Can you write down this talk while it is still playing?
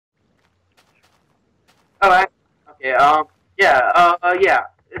Alright. Okay, yeah.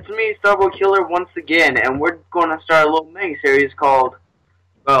 It's me, Starboy Killer, once again, and we're gonna start a little mini-series called,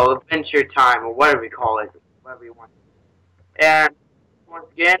 well, Adventure Time, or whatever you call it. Whatever you want. And, once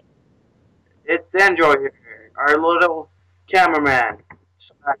again, it's Androyer, our little cameraman.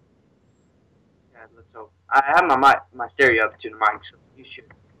 So, yeah, let's hope. I have my stereo up to the mic, so you should.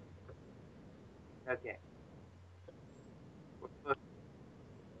 Okay.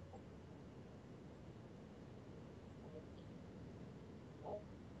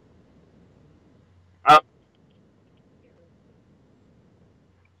 Um,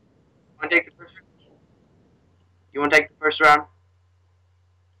 wanna take the first round? You wanna take the first round?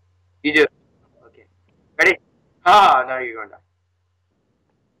 You do. Okay. Ready? Ah, no, you're gonna die.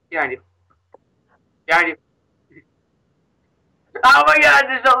 Behind you. Behind you. Oh my god,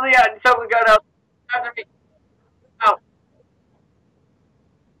 there's something got out. After me. Out.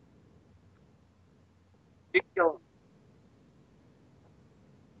 Big kill.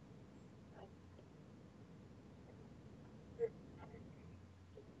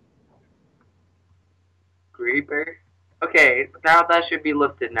 Creeper. Okay, now that should be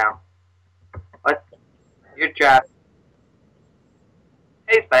lifted now. What? You're trapped.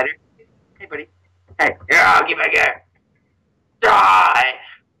 Hey, spider. Hey, buddy. Hey. Yeah, get back here. Die.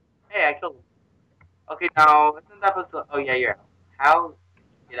 Hey, I killed him. Okay, now, isn't that supposed to... Oh, yeah, you're out. How?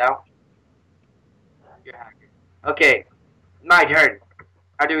 Get out. You're hacker. Okay, my turn.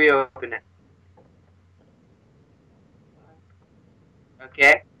 How do we open it?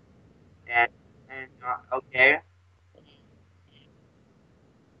 Okay. Okay.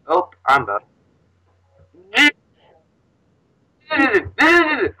 Oh, I'm both.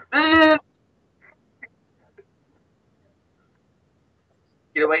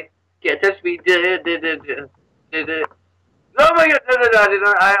 Get away. Can't touch me. Oh my god,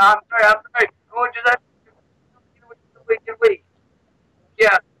 no. I'm sorry. I want you to get away.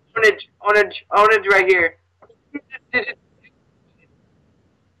 Yeah, ownage right here.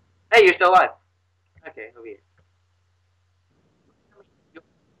 Hey, you're still alive. Okay, over here.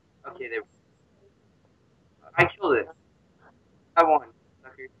 Okay, there. I killed it. I won.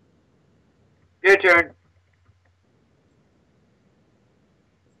 Sucker. Your turn.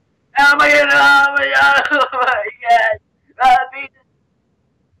 Oh my god, oh my god, oh my god.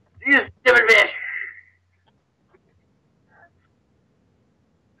 You stupid bitch.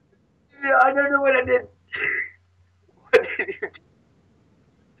 I don't know what I did. What did you do?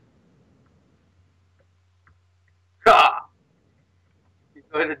 Ah, you're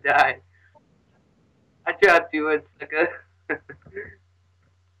going to die. I trapped you in sucker.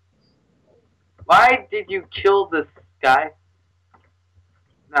 Why did you kill this guy?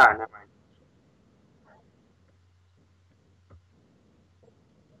 Nah, never mind.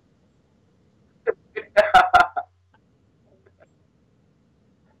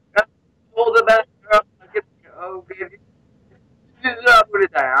 Hold the best girl. Oh, baby. I'm gonna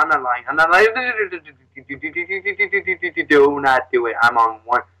die. I'm not lying. I'm not lying. Do not do it. I'm on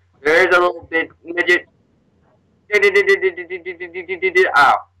one. There's a little bit midget.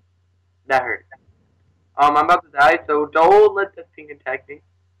 Ow. That hurt. I'm about to die, so don't let that thing attack me.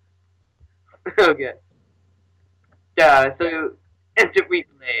 Okay. Yeah, so instant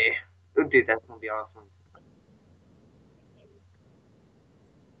replay. Oh, dude, that's gonna be awesome.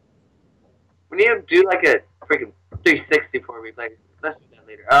 We need to do like a freaking 360 for replay. Let's do that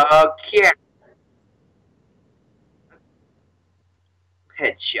later. Okay.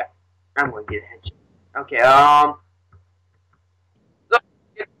 Headshot. I'm gonna get a headshot. Okay, look,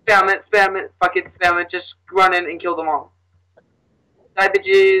 spam it, fuck it, spam it, just run in and kill them all. Die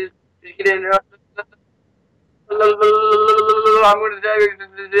bitches, just get in. I'm gonna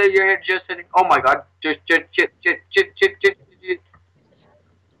die. Your head just hitting. Oh my god, just shit.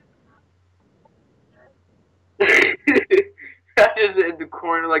 I just in the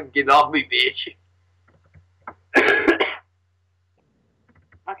corner like, get off me, bitch.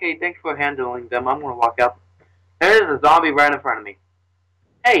 Okay, thanks for handling them. I'm gonna walk out. There's a zombie right in front of me.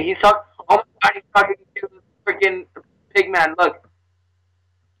 Hey, he's talking. Oh my god, he's talking to the freaking pig man. Look.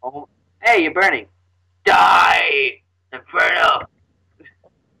 Oh, hey, you're burning. Die, Inferno.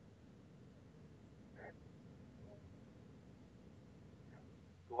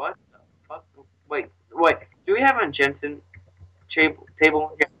 What the fuck? Wait. Do we have an enchantment table?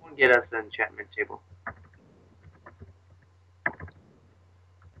 Yeah, someone get us an enchantment table.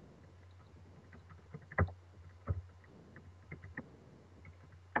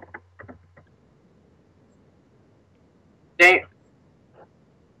 Dang.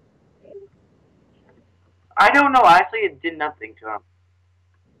 I don't know. Actually, it did nothing to him.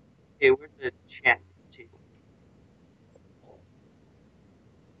 Okay, where's the enchantment table?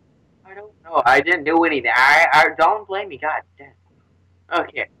 I don't know. I didn't do anything. I don't blame me. God damn.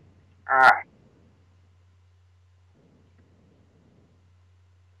 Okay. All right.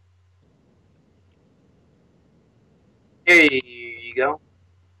 Here you go.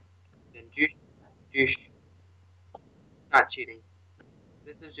 Then juice, juice. Not cheating.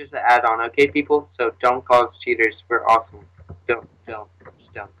 This is just an add-on, okay, people? So don't call us cheaters. We're awesome. Don't.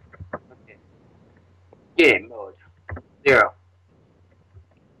 Just don't. Okay. Game mode. 0.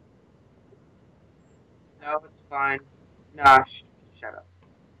 No, it's fine. Nah, shut up.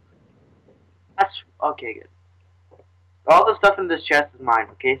 That's okay. Good. All the stuff in this chest is mine.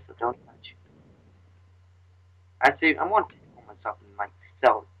 Okay, so don't touch. I want to take all my stuff and like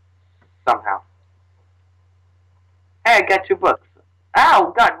sell it somehow. Hey, I got 2 books.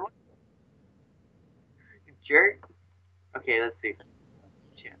 Ow, God, what you jerk? Okay, let's see.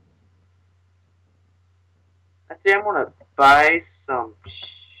 Shit. Let's see. I'm gonna buy some.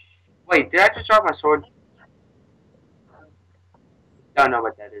 Wait, did I just drop my sword? Don't know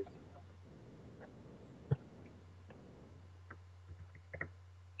what that is.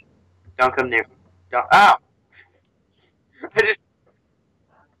 Don't come near me. Don't. Ow! I just.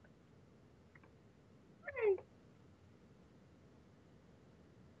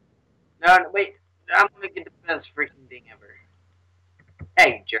 No, no, wait. I'm gonna get the best freaking thing ever.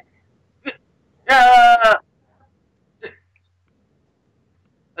 Hey, jerk. Ah!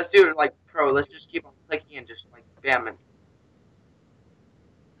 Let's do it like pro. Let's just keep on clicking and just like spamming.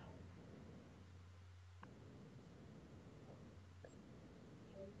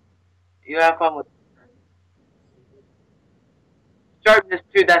 You have fun with sharpness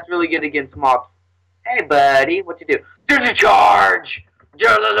too. That's really good against mobs. Hey, buddy, what you do? There's a charge. You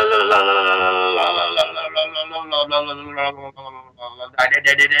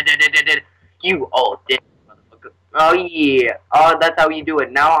old dick, motherfucker. Oh yeah. Oh, that's how you do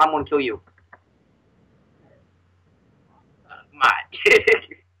it. Now I'm gonna kill you. My.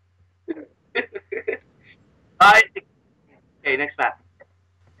 Alright. Okay, next map.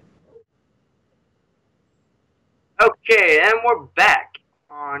 Okay, and we're back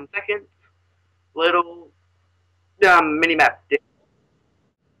on second little mini map.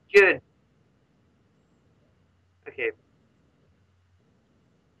 Good. Okay.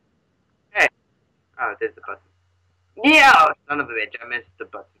 Hey. Oh, there's the button. Yeah, oh, son of a bitch, I missed the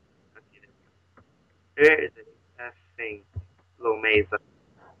button. Okay, there is a thing. Little maze.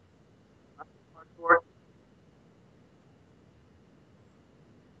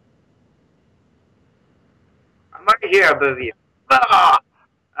 I'm right here above you. Ah!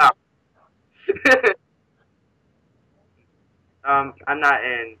 Oh. I'm not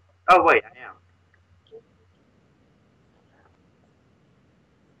in. Oh wait, I am.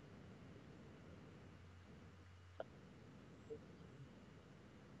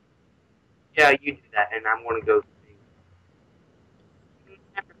 Yeah, you do that, and I'm gonna go.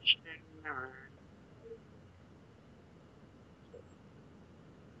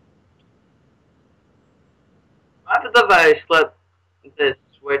 What happens if I slip this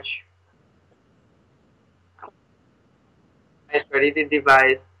switch? I ready the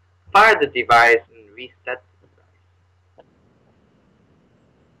device, fire the device, and reset the device.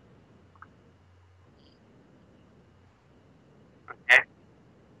 Okay.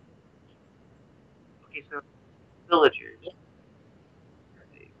 Okay, so villagers.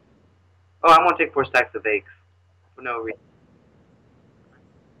 Oh, I'm gonna take 4 stacks of eggs for no reason.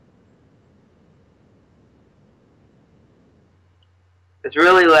 It's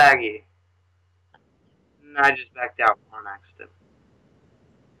really laggy. And I just backed out on accident.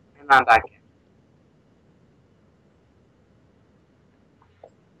 And I'm back in.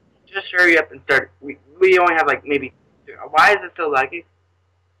 Just hurry up and start. We only have like maybe. Why is it so laggy?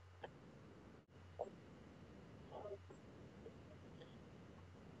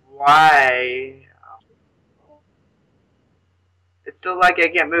 Why? It's still laggy. I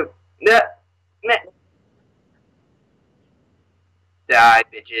can't move. Nah, nah. Die,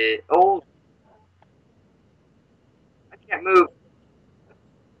 bitches. Oh, I can't move.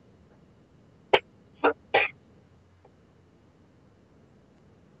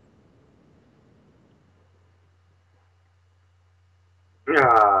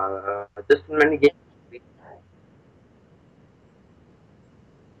 This many games.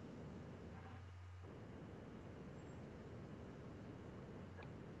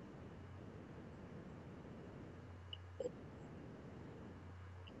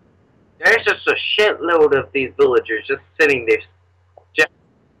 There's just a shitload of these villagers just sitting there. Just,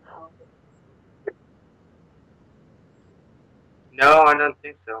 no, I don't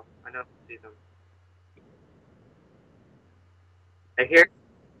think so. I don't see them. I hear.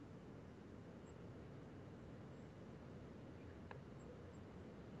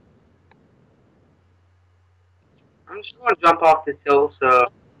 I'm just gonna jump off this hill, so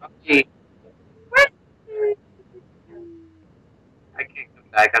I'll see. I can't come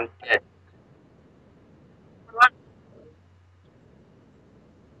back. I'm dead.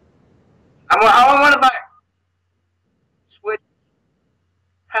 I want to buy Switch.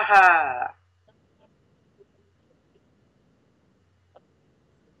 Haha.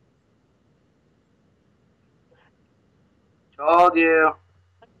 Told you.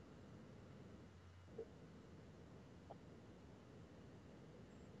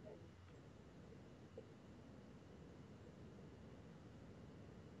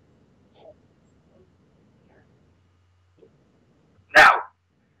 No.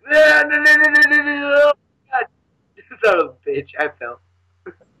 No, no, no, no, no, no, no, no. God. Son of a bitch. I fell.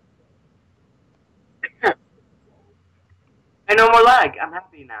 I no more lag. I'm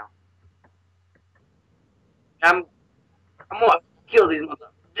happy now. I'm I'm gonna kill these mother.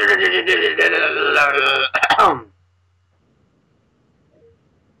 I'm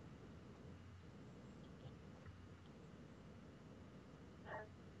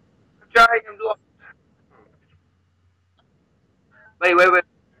trying. I'm doing. Wait, wait, wait.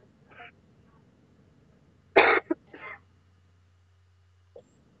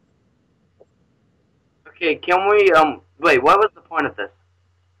 Okay, can we wait? What was the point of this?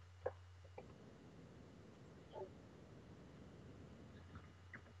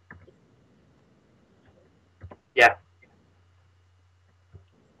 Yeah.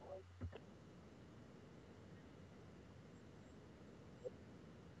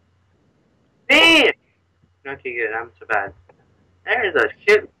 Man. Okay, good. I'm so bad. There's a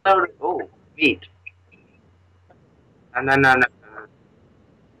shitload of meat. No, no, no, no, no.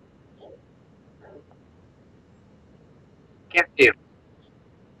 Can't do.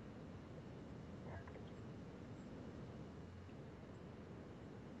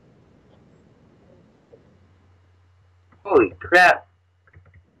 Holy crap.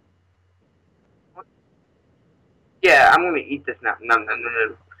 Yeah, I'm gonna eat this now. No, no, no,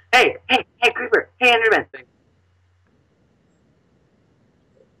 no. Hey, hey, hey, creeper. Hey, Enderman.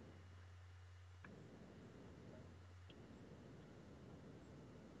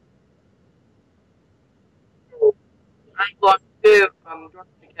 I blocked too. I'm trying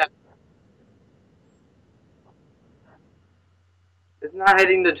to catch. It's not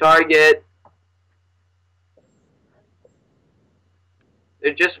hitting the target.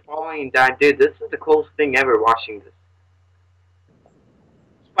 They're just falling and dying. Dude, this is the coolest thing ever watching this.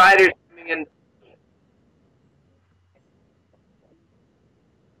 Spiders coming in.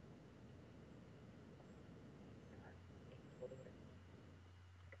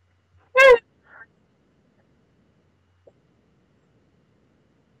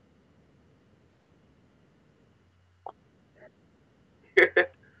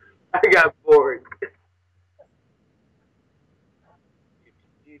 I got bored.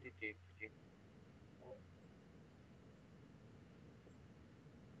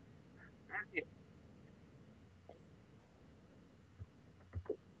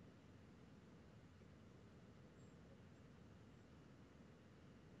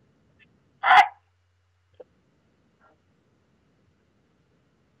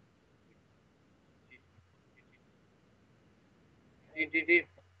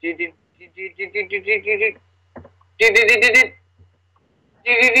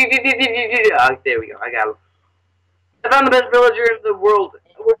 Oh, there we go. I got him. I found the best villager in the world.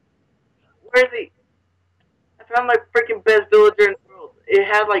 Where is he? I found my freaking best villager in the world. It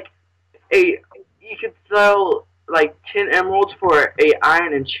had like a. You could sell like 10 emeralds for a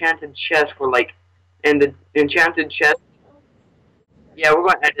iron enchanted chest for like, and the enchanted chest. Yeah, we're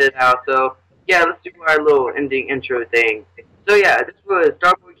going to edit it out. So yeah, let's do our little ending intro thing. So yeah, this was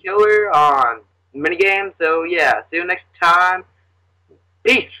Starboy Killer on minigame. So yeah, see you next time.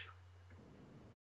 Peace.